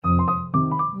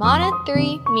Mana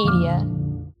 3 Media.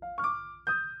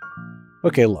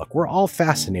 Okay, look, we're all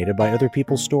fascinated by other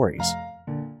people's stories.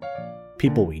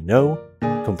 People we know,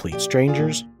 complete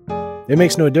strangers. It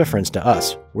makes no difference to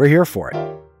us. We're here for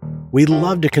it. We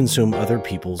love to consume other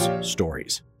people's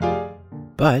stories.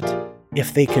 But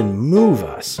if they can move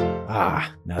us, now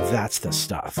that's the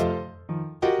stuff.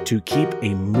 To keep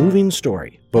a moving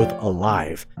story both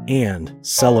alive and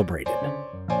celebrated.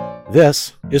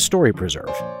 This is Story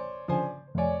Preserve.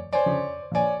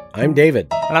 I'm David.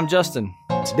 And I'm Justin.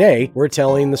 Today, we're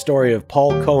telling the story of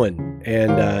Paul Cohen.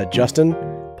 And Justin,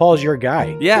 Paul's your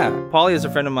guy. Yeah, Paulie is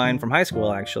a friend of mine from high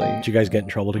school, actually. Did you guys get in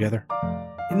trouble together?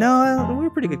 No, we were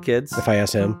pretty good kids. If I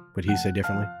asked him, would he say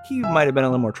differently? He might have been a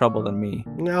little more trouble than me.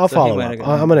 I'll follow up.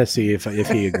 I'm going to see if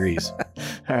he agrees.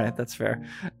 All right, that's fair.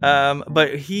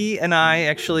 But he and I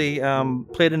actually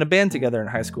played in a band together in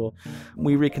high school.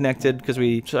 We reconnected because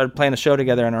we started playing a show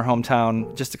together in our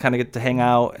hometown just to kind of get to hang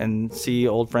out and see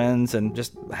old friends and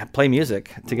just play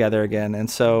music together again. And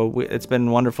so it's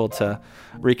been wonderful to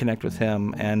reconnect with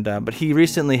him. And but he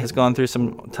recently has gone through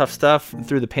some tough stuff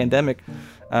through the pandemic.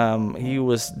 He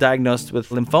was diagnosed with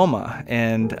lymphoma,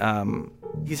 and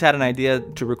he's had an idea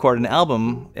to record an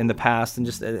album in the past, and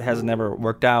just it has never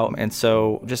worked out. And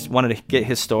so just wanted to get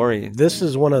his story. This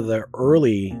is one of the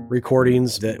early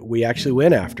recordings that we actually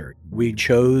went after. We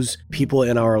chose people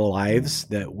in our lives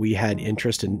that we had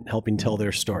interest in helping tell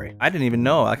their story. I didn't even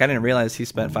know. I didn't realize he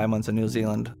spent 5 months in New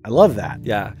Zealand. I love that.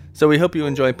 Yeah. So we hope you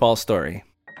enjoy Paul's story.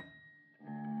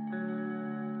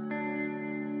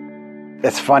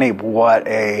 It's funny what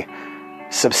a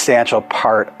substantial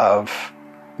part of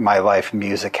my life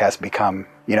music has become.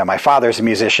 You know, my father's a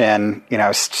musician, I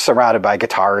was surrounded by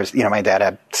guitars. My dad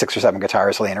had 6 or 7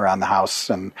 guitars laying around the house.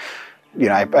 And,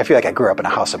 I feel like I grew up in a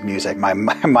house of music. My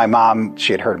mom,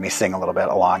 she had heard me sing a little bit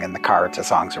along in the car to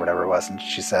songs or whatever it was. And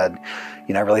she said,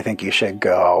 I really think you should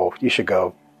go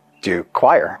do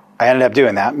choir. I ended up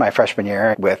doing that my freshman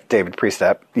year with David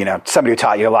Priestep. Somebody who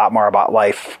taught you a lot more about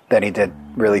life than he did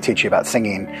really teach you about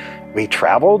singing. We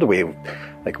traveled. We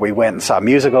went and saw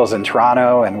musicals in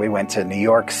Toronto, and we went to New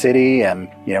York City, and,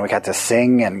 we got to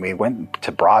sing, and we went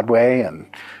to Broadway. And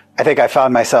I think I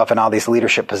found myself in all these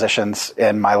leadership positions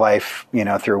in my life,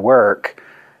 through work.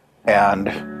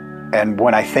 And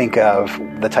when I think of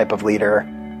the type of leader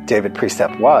David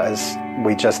Priestep was,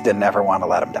 we just didn't ever want to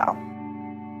let him down.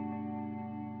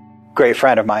 Great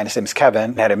friend of mine, his name's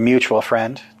Kevin, had a mutual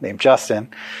friend named Justin,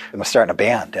 and was starting a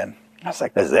band. And I was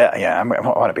like, this is it. Yeah, I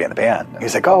want to be in the band. He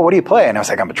was like, oh, what do you play? And I was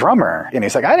like, I'm a drummer. And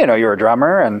he's like, I didn't know you were a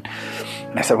drummer. And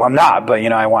I said, well, I'm not, but,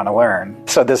 I want to learn.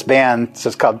 So this band,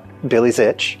 it's called Billy's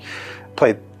Itch,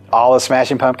 played all the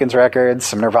Smashing Pumpkins records,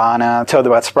 some Nirvana, Toad the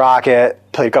Wet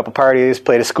Sprocket, played a couple parties,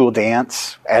 played a school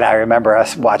dance. And I remember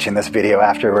us watching this video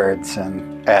afterwards,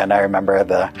 and I remember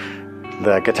the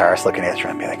guitarist looking at us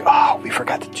and being like, oh, we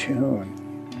forgot the tune.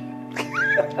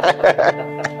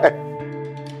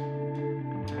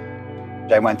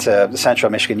 I went to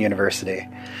Central Michigan University,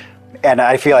 and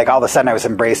I feel like all of a sudden I was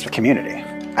embraced with community.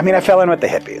 I fell in with the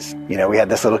hippies. We had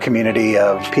this little community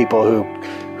of people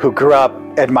who grew up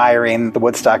admiring the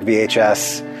Woodstock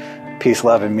VHS, peace,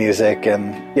 love, and music.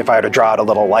 And if I were to draw out a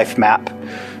little life map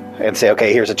and say,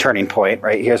 okay, here's a turning point,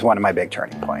 right? Here's one of my big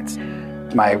turning points.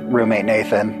 My roommate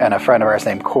Nathan and a friend of ours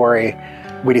named Corey,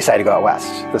 we decided to go out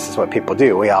west. This is what people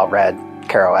do. We all read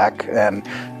Kerouac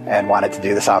and wanted to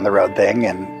do this on the road thing,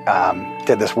 and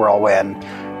did this whirlwind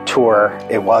tour.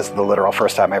 It was the literal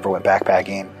first time I ever went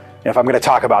backpacking. If I'm going to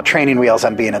talk about training wheels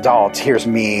and being adults, here's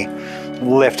me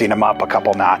lifting them up a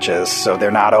couple notches so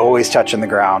they're not always touching the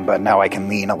ground, but now I can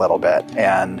lean a little bit,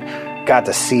 and got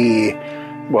to see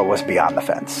what was beyond the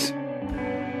fence.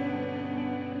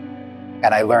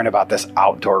 And I learned about this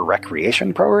outdoor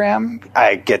recreation program.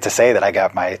 I get to say that I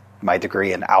got my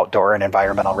degree in outdoor and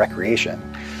environmental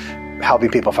recreation, helping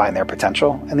people find their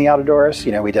potential in the outdoors.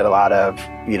 We did a lot of,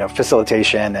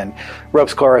 facilitation and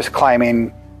ropes course,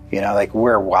 climbing.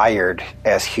 We're wired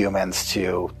as humans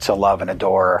to love and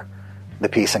adore the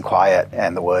peace and quiet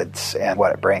and the woods and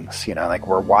what it brings.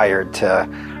 We're wired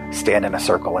to stand in a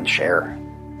circle and share.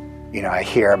 I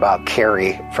hear about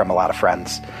Carrie from a lot of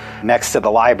friends. Next to the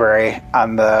library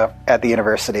at the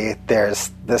university,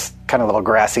 there's this kind of little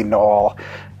grassy knoll,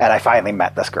 and I finally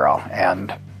met this girl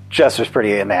and just was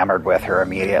pretty enamored with her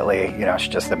immediately. She's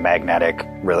just a magnetic,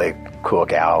 really cool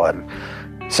gal. And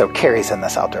so Carrie's in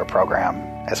this outdoor program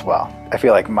as well. I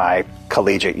feel like my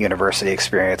collegiate university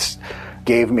experience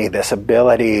gave me this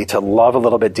ability to love a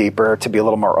little bit deeper, to be a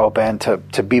little more open, to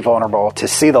be vulnerable, to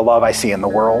see the love I see in the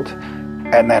world.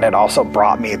 And then it also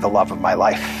brought me the love of my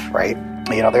life, right?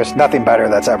 There's nothing better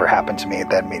that's ever happened to me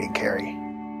than meeting Carrie.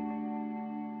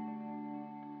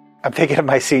 I'm thinking of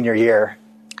my senior year.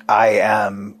 I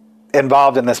am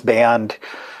involved in this band,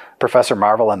 Professor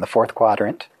Marvel and the Fourth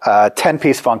Quadrant, a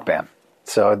 10-piece funk band.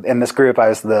 So in this group, I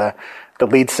was the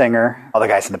lead singer. All the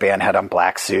guys in the band had on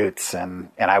black suits, and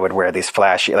I would wear these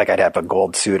flashy, like I'd have a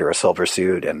gold suit or a silver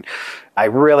suit. And I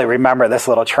really remember this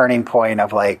little turning point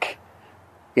of like,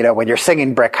 you know, when you're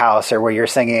singing Brick House or when you're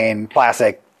singing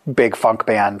classic big funk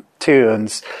band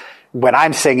tunes, when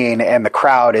I'm singing and the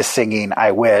crowd is singing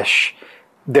I Wish,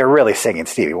 they're really singing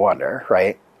Stevie Wonder,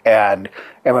 right? And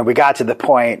when we got to the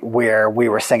point where we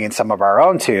were singing some of our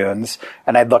own tunes,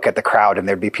 and I'd look at the crowd and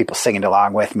there'd be people singing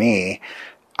along with me,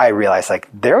 I realized like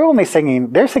they're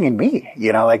singing me,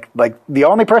 you know, like the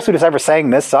only person who's ever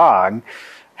sang this song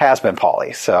has been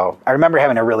Pauly. So I remember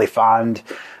having a really fond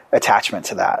attachment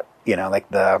to that, you know,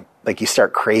 like you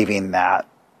start craving that.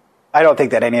 I don't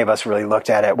think that any of us really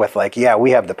looked at it with like, yeah,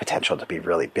 we have the potential to be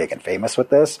really big and famous with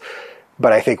this.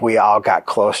 But I think we all got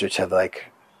closer to like,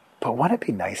 but wouldn't it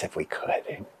be nice if we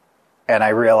could? And I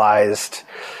realized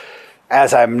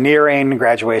as I'm nearing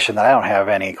graduation that I don't have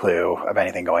any clue of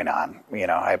anything going on. You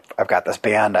know, I've got this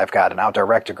band, I've got an outdoor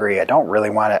rec degree. I don't really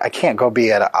want to, I can't go be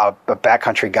a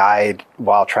backcountry guide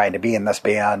while trying to be in this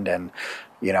band. And,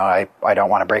 you know, I don't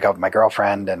want to break up with my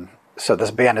girlfriend. And so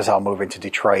this band is all moving to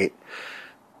Detroit.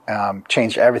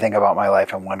 Changed everything about my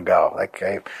life in one go. Like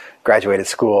I graduated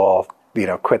school, you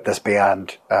know, quit this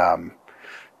band.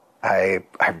 I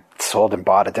sold and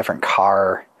bought a different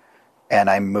car. And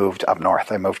I moved up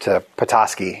north. I moved to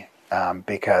Petoskey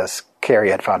because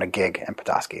Carrie had found a gig in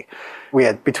Petoskey.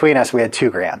 Between us, we had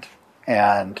 $2,000,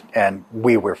 and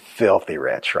we were filthy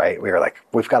rich, right? We were like,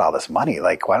 we've got all this money.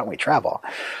 Like, why don't we travel?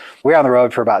 We were on the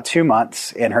road for about 2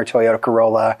 months in her Toyota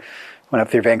Corolla. Went up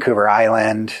through Vancouver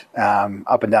Island,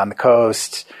 up and down the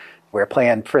coast. We were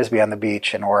playing Frisbee on the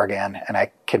beach in Oregon, and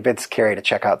I convinced Carrie to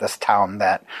check out this town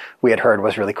that we had heard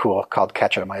was really cool called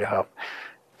Ketchum, Idaho.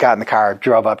 Got in the car,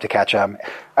 drove up to Ketchum.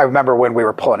 I remember when we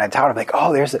were pulling in town, I'm like,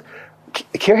 oh,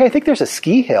 Carrie, I think there's a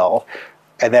ski hill.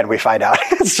 And then we find out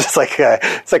it's just like,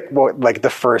 like the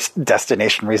first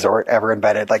destination resort ever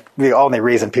invented. Like the only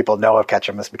reason people know of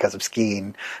Ketchum is because of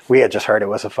skiing. We had just heard it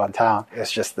was a fun town.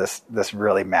 It's just this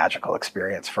really magical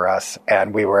experience for us.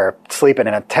 And we were sleeping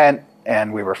in a tent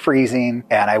and we were freezing.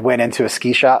 And I went into a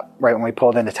ski shop right when we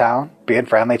pulled into town, being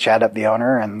friendly, chatted up the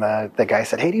owner. And the guy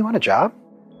said, hey, do you want a job?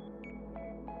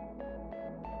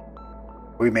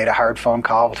 We made a hard phone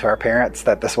call to our parents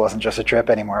that this wasn't just a trip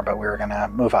anymore, but we were going to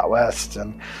move out west.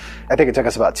 And I think it took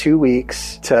us about 2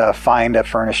 weeks to find a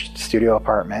furnished studio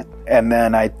apartment. And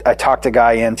then I talked a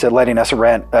guy into letting us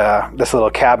rent this little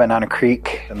cabin on a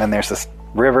creek. And then there's this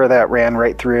river that ran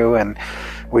right through. And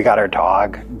we got our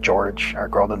dog, George, our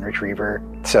golden retriever.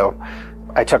 So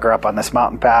I took her up on this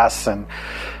mountain pass, and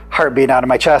heart beating out of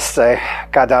my chest, I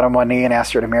got down on one knee and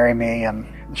asked her to marry me.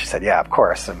 And she said, yeah, of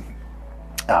course. And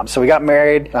so we got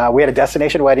married. We had a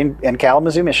destination wedding in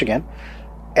Kalamazoo, Michigan.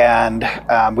 And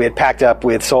we had packed up.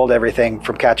 We had sold everything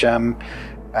from Ketchum.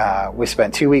 We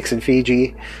spent 2 weeks in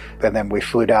Fiji. And then we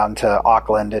flew down to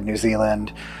Auckland in New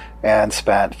Zealand and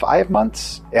spent 5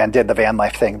 months and did the van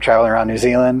life thing, traveling around New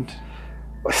Zealand.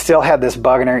 We still had this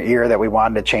bug in our ear that we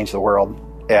wanted to change the world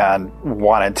and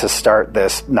wanted to start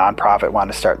this nonprofit,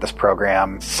 wanted to start this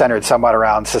program centered somewhat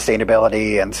around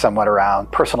sustainability and somewhat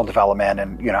around personal development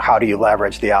and, you know, how do you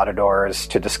leverage the outdoors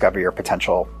to discover your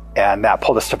potential? And that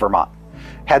pulled us to Vermont.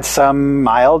 Had some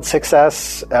mild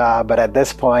success, but at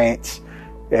this point,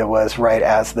 it was right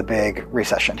as the big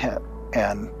recession hit.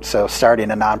 And so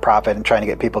starting a nonprofit and trying to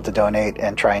get people to donate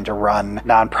and trying to run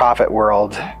nonprofit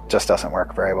world just doesn't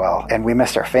work very well. And we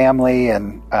missed our family,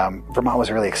 and Vermont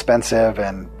was really expensive,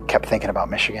 and kept thinking about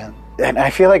Michigan. And I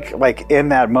feel like in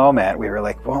that moment, we were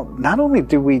like, well, not only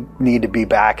do we need to be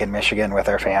back in Michigan with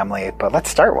our family, but let's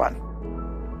start one.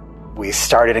 We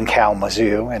started in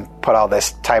Kalamazoo and put all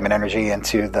this time and energy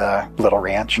into the little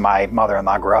ranch my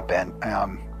mother-in-law grew up in.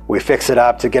 We fixed it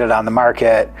up to get it on the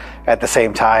market at the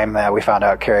same time that we found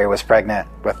out Carrie was pregnant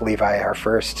with Levi, our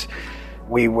first.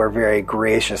 We were very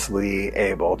graciously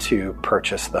able to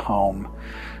purchase the home.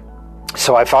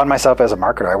 So I found myself as a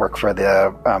marketer. I work for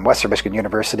the Western Michigan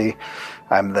University.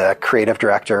 I'm the creative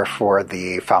director for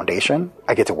the foundation.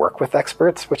 I get to work with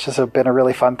experts, which has been a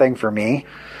really fun thing for me.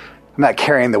 I'm not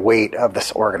carrying the weight of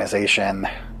this organization.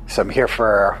 So I'm here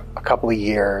for a couple of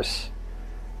years.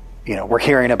 You know, we're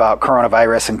hearing about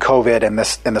coronavirus and COVID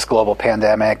and this global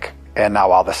pandemic, and now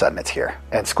all of a sudden it's here.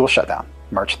 And school shut down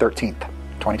March 13th,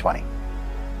 2020.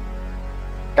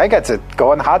 I got to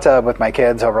go in the hot tub with my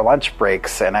kids over lunch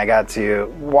breaks, and I got to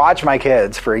watch my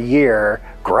kids for a year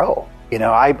grow.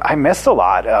 I missed a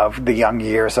lot of the young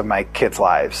years of my kids'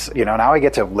 lives. Now I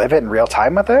get to live it in real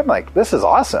time with them. Like, this is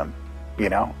awesome.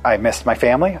 I missed my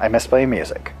family. I missed playing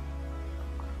music.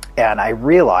 And I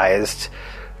realized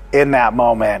in that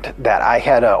moment that I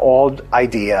had an old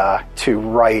idea to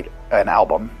write an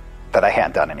album that I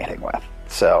hadn't done anything with.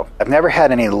 So I've never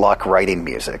had any luck writing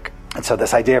music. And so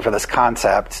this idea for this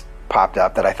concept popped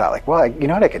up that I thought, like, well,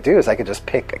 what I could do is I could just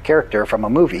pick a character from a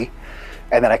movie,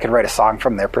 and then I could write a song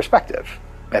from their perspective.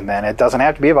 And then it doesn't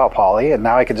have to be about Pauly, and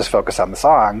now I can just focus on the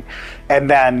song. And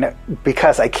then,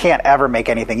 because I can't ever make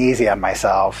anything easy on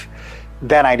myself,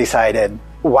 then I decided,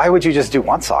 why would you just do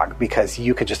one song? Because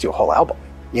you could just do a whole album,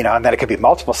 and then it could be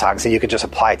multiple songs, and you could just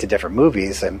apply it to different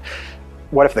movies. And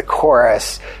what if the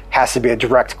chorus has to be a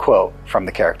direct quote from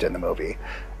the character in the movie?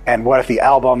 And what if the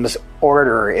album's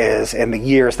order is in the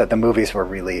years that the movies were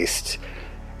released?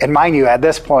 And mind you, at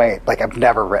this point, like, I've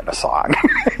never written a song,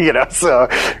 so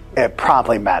it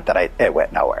promptly meant that it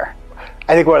went nowhere.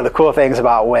 I think one of the cool things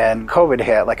about when COVID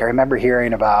hit, like, I remember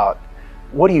hearing about,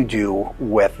 what do you do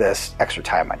with this extra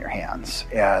time on your hands?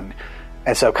 And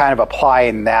so kind of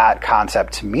applying that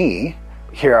concept to me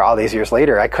here all these years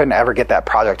later, I couldn't ever get that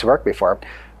project to work before.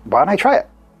 Why don't I try it?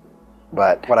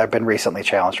 But what I've been recently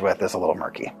challenged with is a little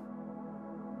murky.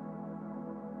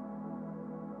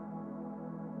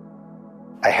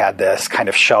 I had this kind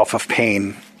of shelf of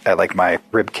pain at, like, my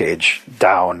rib cage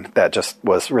down that just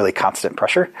was really constant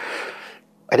pressure.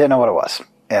 I didn't know what it was,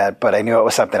 but I knew it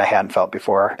was something I hadn't felt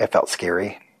before. It felt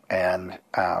scary. And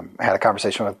I had a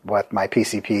conversation with my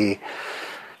PCP,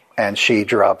 and she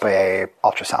drew up a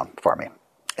ultrasound for me.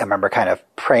 I remember kind of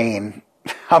praying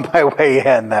on my way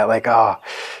in that, like, oh,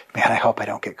 man, I hope I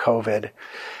don't get COVID.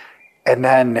 And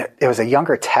then it was a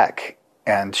younger tech,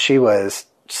 and she was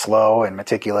slow and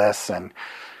meticulous, and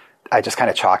I just kind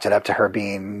of chalked it up to her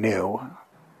being new.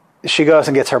 She goes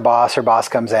and gets her boss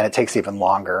comes in, it takes even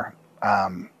longer,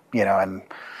 and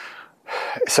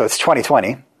so it's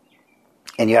 2020,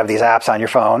 and you have these apps on your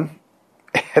phone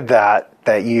that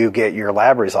you get your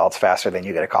lab results faster than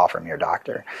you get a call from your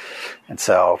doctor. And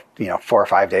so, 4 or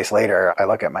 5 days later, I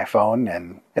look at my phone,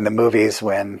 and in the movies,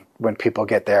 when people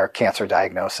get their cancer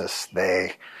diagnosis,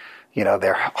 they're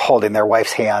holding their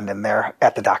wife's hand and they're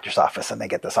at the doctor's office and they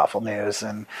get this awful news.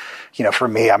 And, for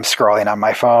me, I'm scrolling on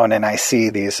my phone and I see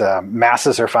these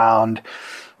masses are found.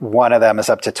 One of them is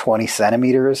up to 20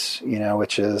 centimeters,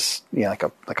 which is, like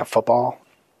a football.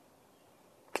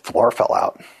 The floor fell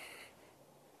out.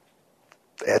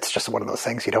 It's just one of those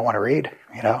things you don't want to read,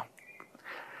 You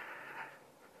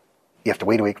have to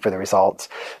wait a week for the results.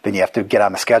 Then you have to get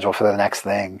on the schedule for the next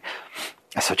thing.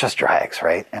 So it just drags,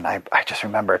 right? And I just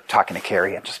remember talking to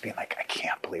Carrie and just being like, I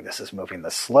can't believe this is moving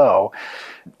this slow.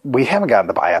 We haven't gotten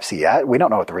the biopsy yet. We don't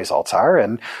know what the results are.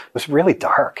 And it was really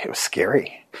dark. It was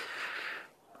scary.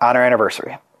 On our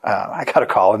anniversary, I got a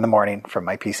call in the morning from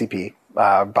my PCP.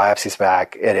 Biopsy's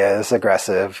back. It is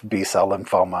aggressive B-cell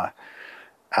lymphoma.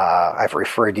 I've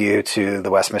referred you to the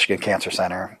West Michigan Cancer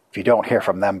Center. If you don't hear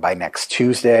from them by next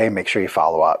Tuesday, make sure you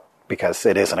follow up, because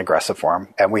it is an aggressive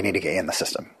form and we need to get you in the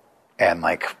system. And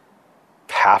like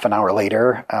half an hour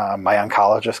later, my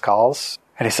oncologist calls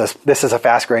and he says, this is a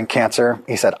fast-growing cancer.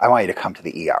 He said, I want you to come to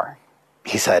the ER.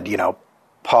 He said,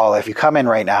 Paul, if you come in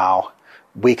right now,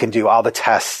 we can do all the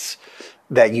tests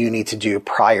that you need to do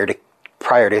prior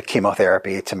to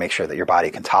chemotherapy to make sure that your body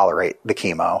can tolerate the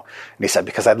chemo. And he said,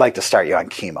 because I'd like to start you on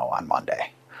chemo on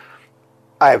Monday.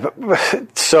 I've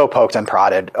so poked and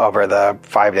prodded over the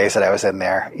 5 days that I was in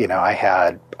there. I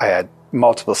had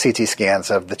multiple CT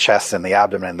scans of the chest and the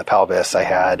abdomen and the pelvis. I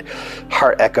had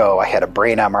heart echo. I had a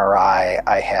brain MRI.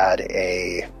 I had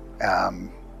a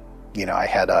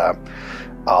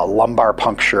lumbar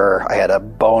puncture. I had a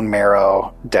bone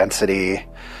marrow density.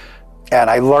 And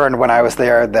I learned when I was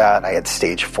there that I had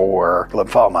stage 4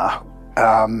 lymphoma.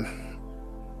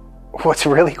 What's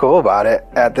really cool about it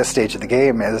at this stage of the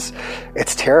game is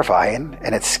it's terrifying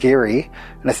and it's scary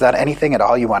and it's not anything at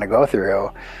all you want to go through.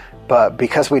 But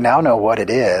because we now know what it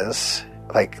is,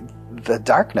 like, the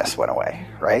darkness went away,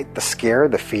 right? The scare,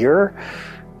 the fear,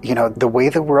 the way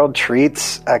the world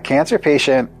treats a cancer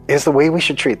patient is the way we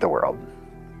should treat the world.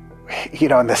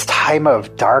 In this time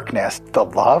of darkness, the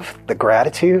love, the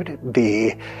gratitude,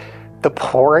 the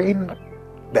pouring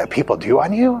that people do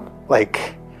on you,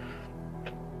 like,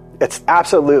 it's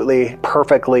absolutely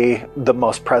perfectly the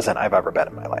most present I've ever been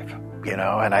in my life,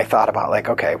 And I thought about, like,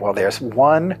 okay, well, there's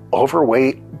one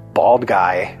overweight, bald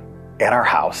guy in our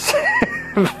house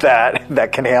that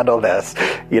can handle this.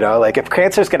 Like, if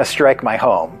cancer's going to strike my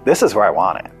home, this is where I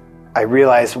want it. I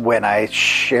realized when I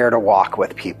shared a walk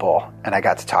with people and I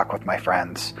got to talk with my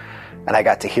friends and I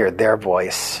got to hear their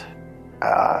voice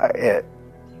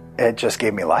It just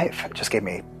gave me life. It just gave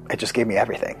me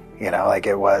everything. Like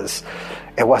it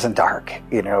wasn't dark.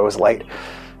 It was light.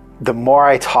 The more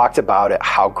I talked about it,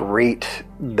 how great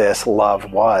this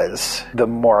love was, the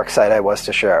more excited I was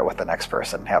to share it with the next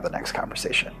person, have the next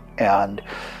conversation. And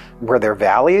were there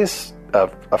valleys?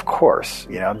 Of course.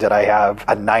 Did I have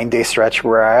a 9-day stretch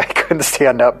where I couldn't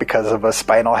stand up because of a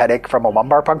spinal headache from a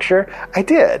lumbar puncture? I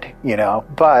did,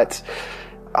 but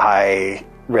I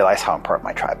realized how important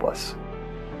my tribe was.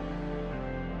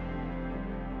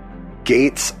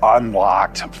 Gates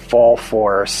unlocked, full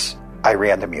force. I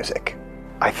ran to music.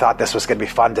 I thought this was going to be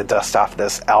fun to dust off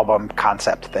this album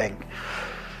concept thing.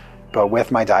 But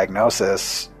with my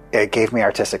diagnosis, it gave me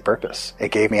artistic purpose.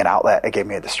 It gave me an outlet. It gave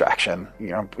me a distraction.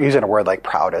 Using a word like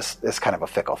proud is kind of a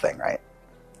fickle thing, right?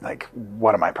 Like,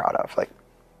 what am I proud of? Like,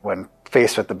 when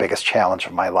faced with the biggest challenge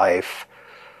of my life,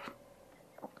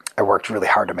 I worked really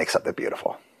hard to make something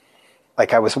beautiful.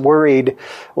 Like, I was worried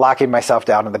locking myself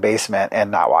down in the basement and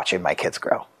not watching my kids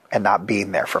grow, and not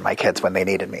being there for my kids when they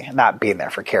needed me, and not being there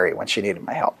for Carrie when she needed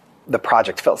my help. The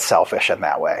project felt selfish in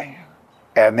that way.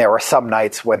 And there were some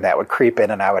nights when that would creep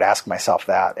in and I would ask myself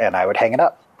that, and I would hang it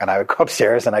up, and I would go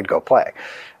upstairs and I'd go play.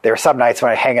 There were some nights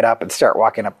when I'd hang it up and start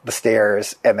walking up the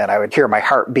stairs, and then I would hear my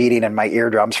heart beating in my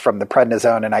eardrums from the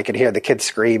prednisone, and I could hear the kids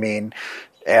screaming,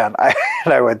 and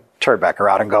I would turn back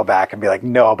around and go back and be like,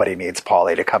 nobody needs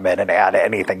Paulie to come in and add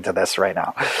anything to this right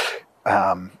now.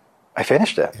 I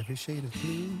finished it,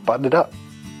 buttoned it up.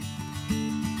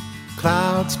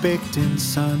 Clouds baked in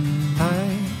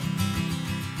sunlight,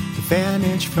 the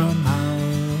vantage from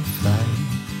our flight.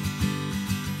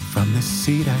 From this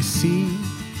seat I see,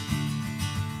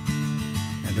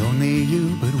 and only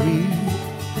you but we.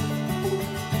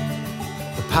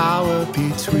 The power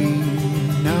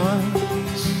between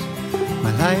us,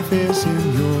 my life is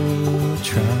in your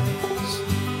trust.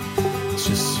 It's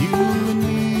just you and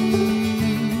me.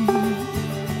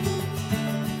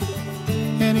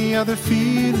 Any other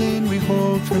feeling we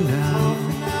hold for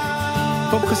now.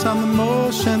 Focus on the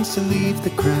motions to leave the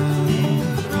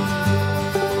ground.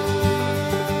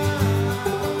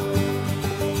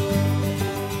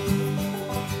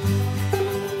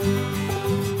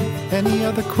 Any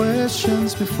other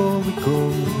questions before we go?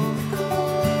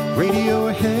 Radio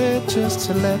ahead just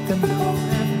to let them know.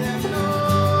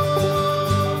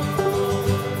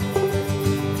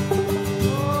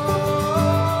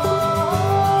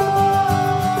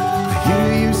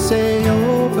 Say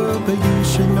over, but you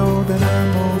should know that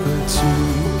I'm over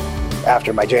too.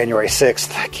 After my January 6th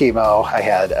chemo, I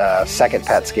had a second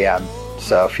PET scan.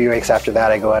 So a few weeks after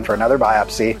that, I go in for another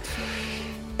biopsy,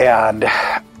 and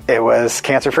it was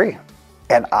cancer-free.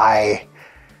 And I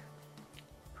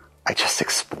just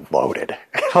exploded.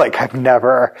 Like I've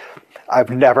never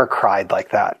cried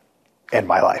like that in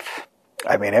my life.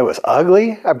 I mean, it was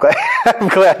ugly. I'm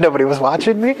glad nobody was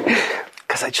watching me.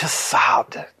 Because I just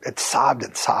sobbed. It sobbed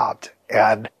and sobbed.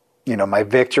 And, my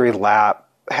victory lap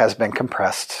has been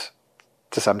compressed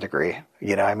to some degree.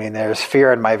 There's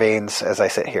fear in my veins as I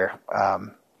sit here.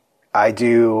 I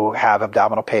do have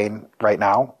abdominal pain right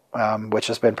now, which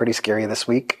has been pretty scary this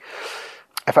week.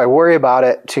 If I worry about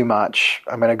it too much,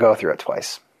 I'm going to go through it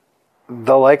twice.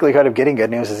 The likelihood of getting good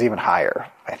news is even higher,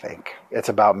 I think. It's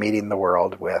about meeting the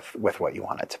world with what you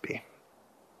want it to be.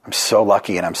 I'm so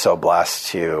lucky and I'm so blessed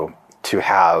to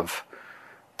have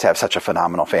such a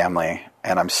phenomenal family,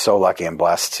 and I'm so lucky and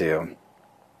blessed to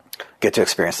get to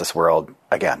experience this world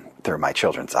again through my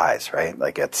children's eyes, right?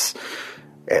 Like it's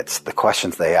the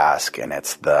questions they ask, and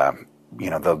it's the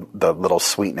little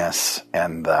sweetness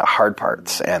and the hard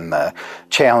parts and the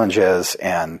challenges.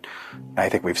 And I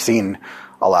think we've seen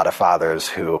a lot of fathers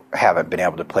who haven't been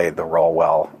able to play the role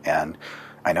well, and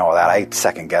I know that I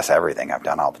second guess everything I've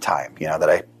done all the time.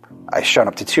 That I shown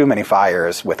up to too many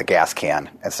fires with a gas can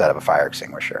instead of a fire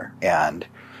extinguisher. And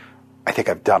I think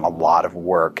I've done a lot of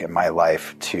work in my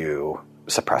life to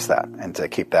suppress that and to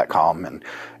keep that calm. And,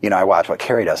 I watch what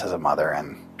Carrie does as a mother,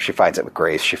 and she finds it with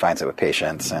grace. She finds it with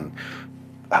patience. And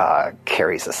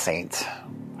Carrie's a saint.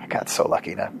 I got so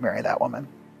lucky to marry that woman.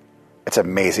 It's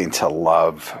amazing to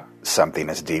love something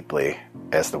as deeply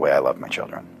as the way I love my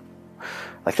children.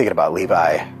 Like thinking about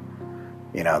Levi,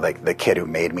 like the kid who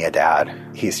made me a dad.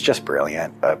 He's just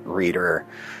brilliant, a reader.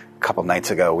 A couple nights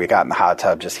ago, we got in the hot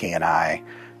tub, just he and I,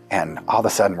 and all of a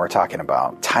sudden we're talking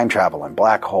about time travel and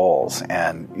black holes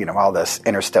and, all this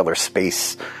interstellar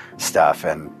space stuff.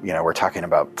 And, we're talking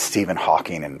about Stephen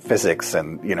Hawking and physics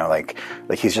and, like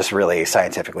he's just really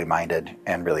scientifically minded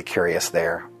and really curious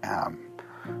there.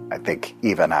 I think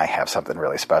Eva and I have something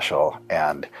really special,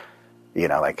 and You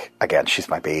know, like, again, she's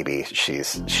my baby.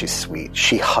 She's sweet.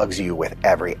 She hugs you with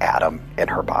every atom in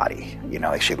her body. You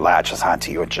know, like, she latches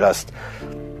onto you and just,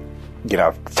 you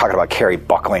know, talking about Carrie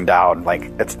buckling down,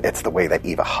 like, it's the way that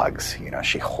Eva hugs. You know,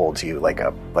 she holds you like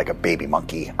a baby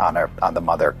monkey on the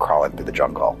mother crawling through the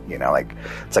jungle. You know, like,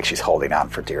 it's like she's holding on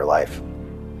for dear life.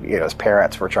 You know, as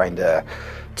parents, we're trying to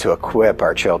equip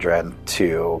our children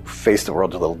to face the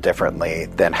world a little differently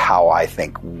than how I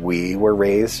think we were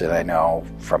raised. And I know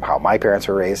from how my parents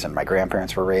were raised and my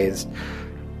grandparents were raised.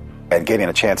 And getting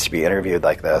a chance to be interviewed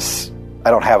like this,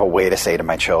 I don't have a way to say to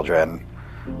my children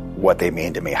what they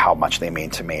mean to me, how much they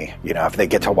mean to me. You know, if they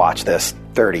get to watch this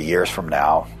 30 years from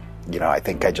now, you know, I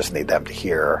think I just need them to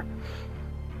hear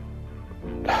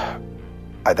that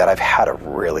I've had a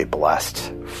really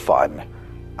blessed, fun,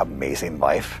 amazing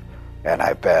life. And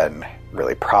I've been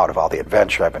really proud of all the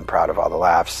adventure. I've been proud of all the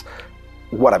laughs.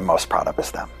 What I'm most proud of is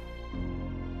them.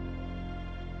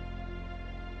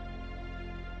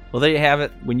 Well, there you have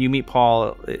it. When you meet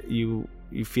Paul, you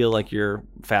feel like you're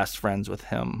fast friends with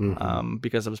him,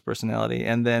 because of his personality.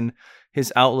 And then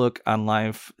his outlook on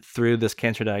life through this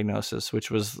cancer diagnosis,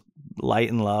 which was light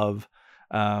and love,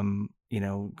 you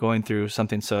know, going through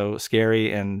something so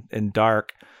scary and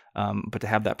dark. But to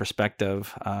have that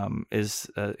perspective is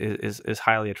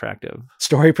highly attractive.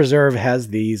 Story Preserve has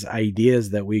these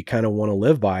ideas that we kind of want to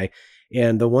live by.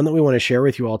 And the one that we want to share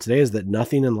with you all today is that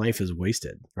nothing in life is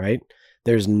wasted, right?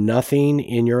 There's nothing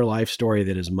in your life story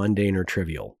that is mundane or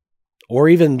trivial, or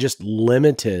even just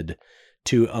limited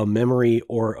to a memory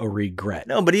or a regret.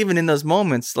 No, but even in those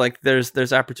moments, like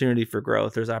there's opportunity for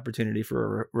growth. There's opportunity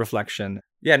for reflection.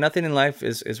 Yeah, nothing in life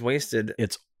is wasted.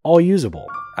 It's all usable.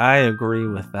 I agree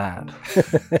with that.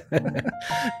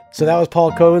 So that was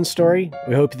Paul Cohen's story.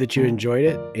 We hope that you enjoyed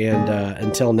it. And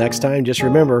until next time, just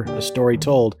remember, a story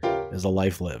told is a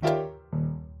life lived.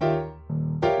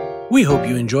 We hope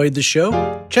you enjoyed the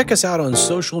show. Check us out on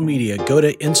social media. Go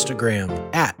to Instagram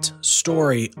at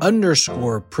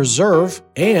story_preserve.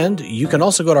 And you can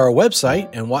also go to our website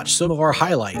and watch some of our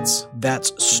highlights.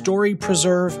 That's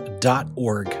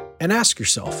storypreserve.org. And ask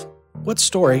yourself, what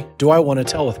story do I want to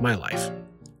tell with my life?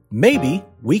 Maybe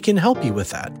we can help you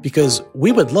with that, because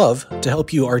we would love to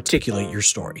help you articulate your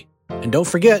story. And don't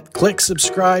forget, click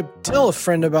subscribe, tell a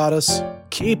friend about us,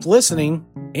 keep listening,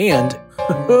 and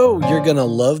you're going to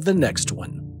love the next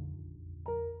one.